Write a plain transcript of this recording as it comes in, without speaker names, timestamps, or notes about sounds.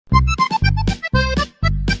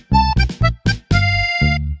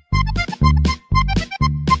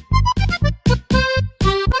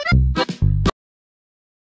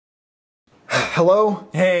Hello?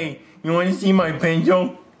 Hey, you want to see my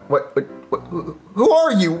pencil? What, who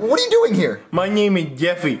are you? What are you doing here? My name is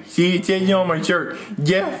Jeffy. See, it says it on my shirt.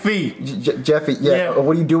 Jeffy. Jeffy, yeah.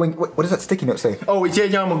 What are you doing? What does that sticky note say? Oh, it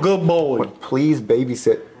says I'm a good boy. What, please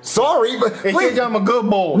babysit. Sorry, but it says I'm a good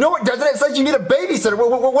boy. No, it doesn't. It says you need a babysitter.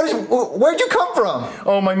 Where'd you come from?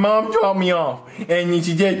 Oh, my mom dropped me off. And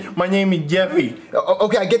she said, my name is Jeffy.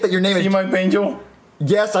 Okay, I get that your name is... See my pencil?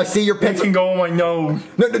 Yes, I see your pencil. It can go on my nose.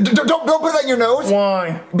 No, don't put that in your nose.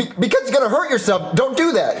 Why? Because you're gonna hurt yourself. Don't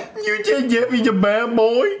do that. You said Jeffy's a bad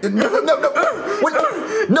boy?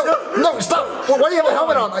 No, stop. Why do you have a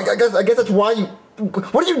helmet on? I guess that's why you...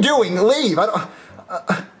 What are you doing? Leave. I don't...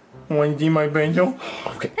 Want to see my pencil?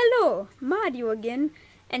 Okay. Hello, Mario again.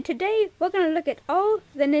 And today we're gonna look at all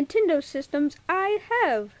the Nintendo systems I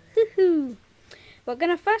have. Hoo-hoo. We're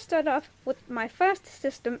gonna first start off with my first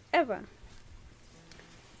system ever.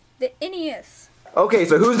 The NES. Okay,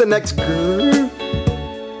 so who's the next group?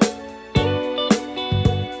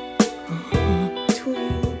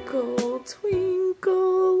 Twinkle,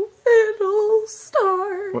 twinkle, little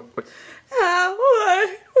star. What? How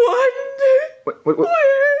I wonder where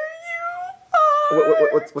you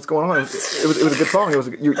are. What's going on? It was a good song.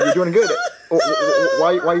 You're doing good.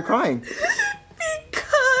 Why are you crying?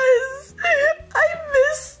 Because I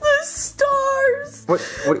miss the stars. What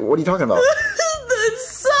are you talking about? The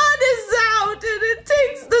sun is out and it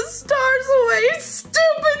takes the stars away.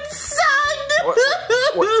 Stupid sun!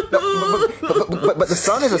 No, but the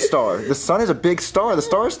sun is a star. The sun is a big star. The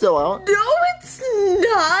star is still out. No, it's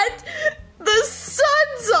not. The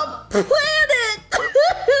sun's a planet.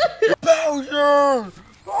 Bowser!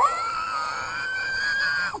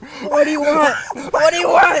 What do you want? What do you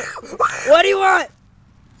want? What do you want?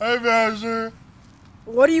 Hey, Bowser.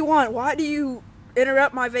 What do you want? Why do you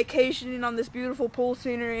interrupt my vacationing on this beautiful pool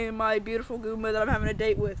scenery and my beautiful Goomba that I'm having a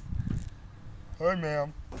date with? Hey,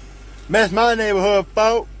 ma'am. That's my neighborhood,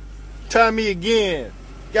 folk. Try me again.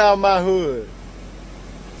 Get out of my hood.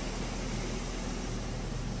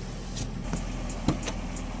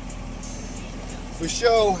 For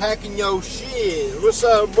sure, hacking your shit. What's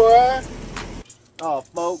up, boy? Oh,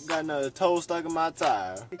 folk, got another toe stuck in my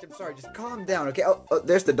tire. I'm sorry, just calm down, okay? Oh,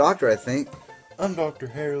 there's the doctor, I think. I'm Dr.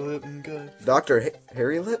 Harry Lip, guys. Dr.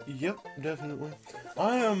 Harry Lip? Yep, definitely.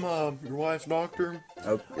 I am your wife's doctor.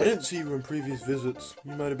 Okay. I didn't see you in previous visits.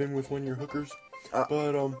 You might have been with one of your hookers.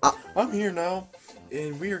 I'm here now,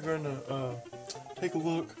 and we are gonna take a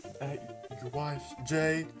look at your wife's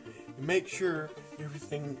jade and make sure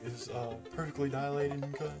everything is perfectly dilated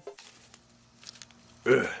and cut.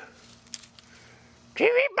 TV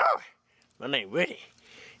boy, my name's Woody,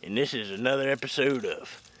 and this is another episode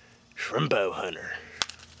of Shrimpo Hunter.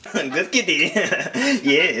 Good kitty.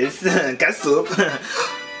 Yes, got soup.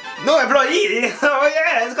 No employee. Oh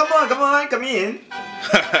yes, come in.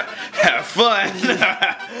 Have fun.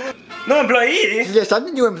 No employee. Yes, I'm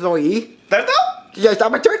the new employee. Turtle? Yes,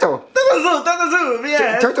 I'm a turtle. Turtle soup,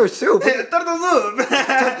 yes. Turtle soup? Turtle soup. No,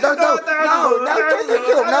 turtle soup, no, turtle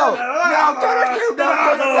soup,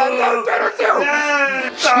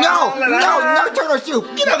 no turtle soup.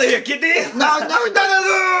 Get out of here, kitty. No,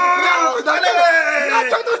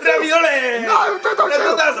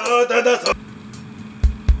 turtle soup.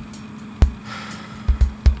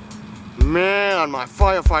 Man, my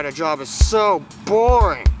firefighter job is so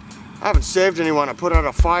boring. I haven't saved anyone or put out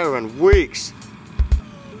a fire in weeks.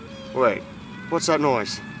 Wait, what's that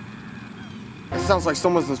noise? It sounds like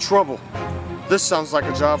someone's in trouble. This sounds like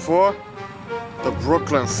a job for the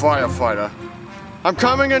Brooklyn firefighter. I'm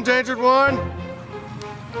coming, endangered one.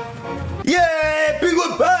 Yeah,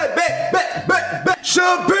 penguin back.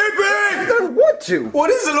 Shove, baby. Dad, what to? What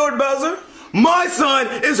is it, Lord Bowser? My son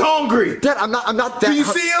is hungry. Dad, I'm not that. Do you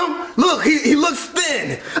see him? Look, he looks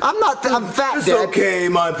thin. I'm fat, It's Dad. okay,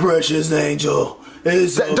 my precious angel.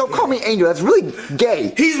 It's okay. Don't call me angel. That's really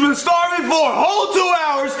gay. He's been starving for a whole 2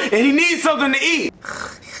 hours, and he needs something to eat.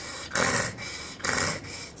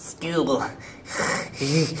 Scooble.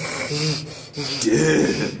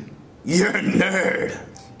 Dude, you're a nerd.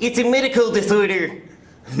 It's a medical disorder.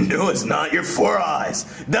 No, it's not. You're 4 eyes.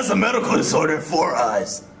 That's a medical disorder, 4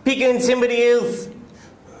 eyes. Pick on somebody else.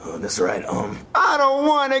 Oh, that's right, I don't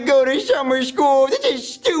want to go to summer school. This is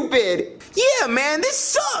stupid. Yeah, man, this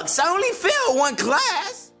sucks. I only failed 1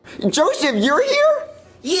 class. Joseph, you're here?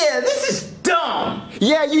 Yeah, this is dumb.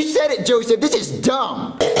 Yeah, you said it, Joseph. This is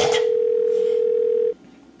dumb.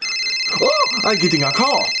 Oh, I'm getting a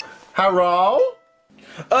call. Hello?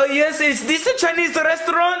 Yes, is this a Chinese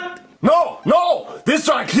restaurant? No, this is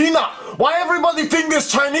China. Why everybody think this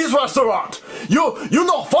Chinese restaurant? You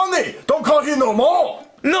not funny. Don't call him no more.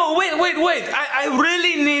 No, wait. I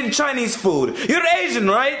really need Chinese food. You're Asian,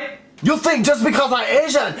 right? You think just because I'm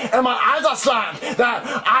Asian and my eyes are slant that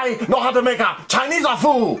I know how to make a Chinese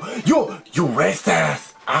food? You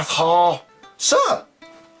racist, asshole. Sure,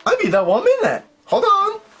 I'll be there 1 minute. Hold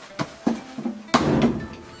on.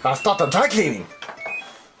 I'll start the dry cleaning.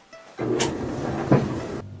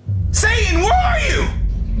 Satan, where are you?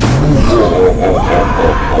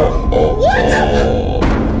 What?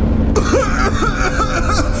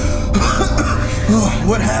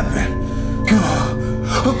 What happened?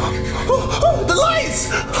 The lights!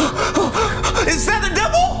 Is that the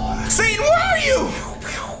devil? Satan, where are you?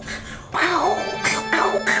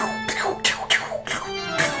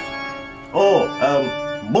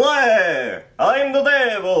 Blair! I'm the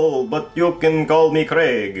devil, but you can call me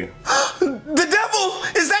Craig. The devil?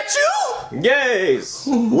 Is that you? Yes!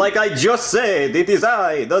 Like I just said, it is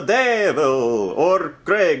I, the devil, or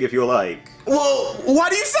Craig if you like. Well, why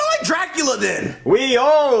do you sound like Dracula then? We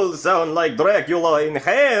all sound like Dracula in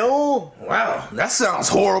hell. Wow, that sounds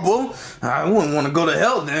horrible. I wouldn't want to go to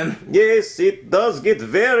hell then. Yes, it does get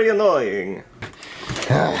very annoying.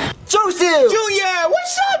 Joseph! Junior,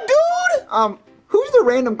 what's up, dude? Who's the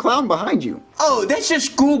random clown behind you? Oh, that's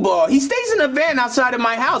just Screwball. He stays in a van outside of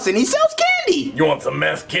my house and he sells candy. You want some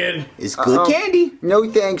meth, kid? It's good candy. No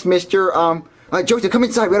thanks, mister. Joseph, come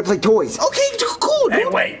inside. We gotta play toys. Okay, cool,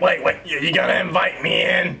 dude. Hey, wait. You gotta invite me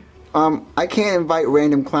in. I can't invite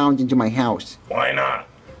random clowns into my house. Why not?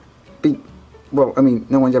 Well, I mean,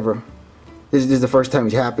 no one's ever... This is the first time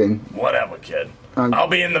it's happened. Whatever, kid. I'll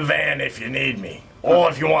be in the van if you need me. Or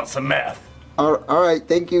if you want some meth. Alright,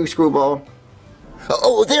 thank you, Screwball.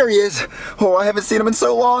 Oh, there he is! Oh, I haven't seen him in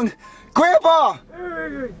so long! Grandpa!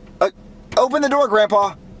 Open the door,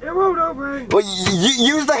 Grandpa! It won't open! Well,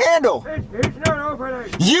 use the handle! It's not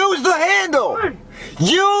opening! Use the handle!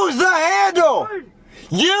 Use the handle!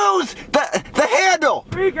 Use the handle!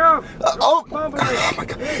 Speak up! Oh my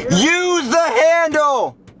God! Use the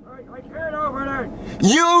handle! I can't open it!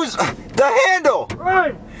 Use the handle!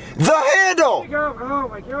 Run! The handle! Speak up! Oh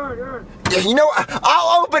my God! You know,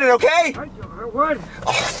 I'll open it, okay? What?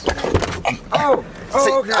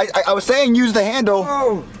 Okay. I was saying use the handle.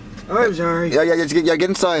 Oh, I'm sorry. Yeah, get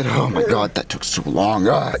inside. Oh my God, that took so long.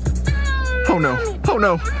 Oh no!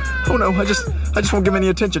 I just won't give any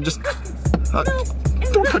attention. Just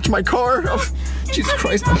don't touch my car. Oh, Jesus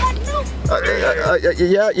Christ!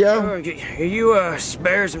 Yeah. You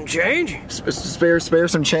spare some change? Spare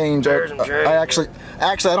some change. I actually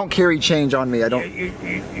I don't carry change on me. I don't.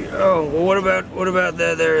 Oh, well, what about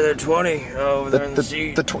that there 20 over there in the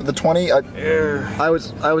seat? The 20. Yeah. I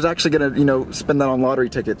was actually gonna spend that on lottery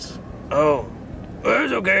tickets. Oh, well,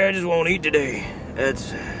 it's okay. I just won't eat today.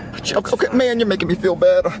 That's okay, man. You're making me feel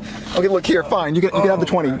bad. Okay, look here. Fine. You can have the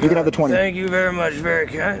 20. You can have the 20. Thank you very much. Very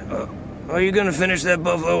kind. Are you gonna finish that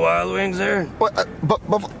Buffalo Wild Wings there? What?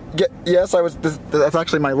 Yes, I was. That's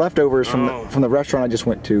actually my leftovers from the restaurant I just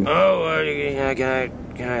went to. Oh,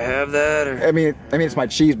 can I have that? Or? I mean, it's my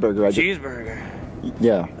cheeseburger. Cheeseburger.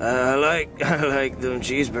 Yeah. I like them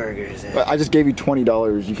cheeseburgers. I just gave you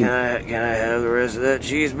 $20. You can I have the rest of that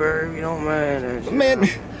cheeseburger if you don't mind? Man,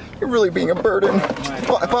 you're really being a burden.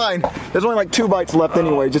 Fine. There's only like 2 bites left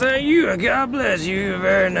anyway. Just thank you. God bless you. You're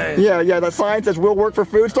very nice. Yeah. That sign says we'll work for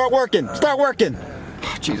food. Start working. Start working.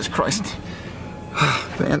 Oh, Jesus Christ.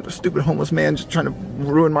 Man, stupid homeless man just trying to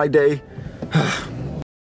ruin my day.